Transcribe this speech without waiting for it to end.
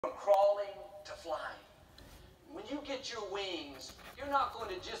From crawling to flying. When you get your wings, you're not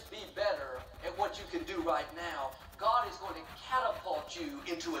going to just be better at what you can do right now. God is going to catapult you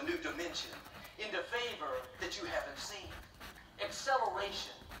into a new dimension, into favor that you haven't seen.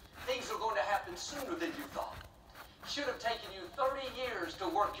 Acceleration. Things are going to happen sooner than you thought. Should have taken you 30 years to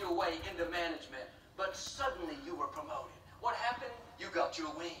work your way into management, but suddenly you were promoted. What happened? You got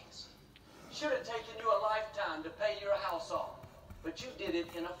your wings. Should have taken you a lifetime to pay your house off, but you did it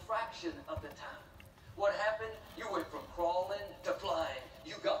in a fraction of the time. What happened? You went from crawling to flying.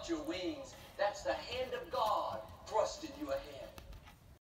 You got your wings. That's the hand of God thrusting you ahead.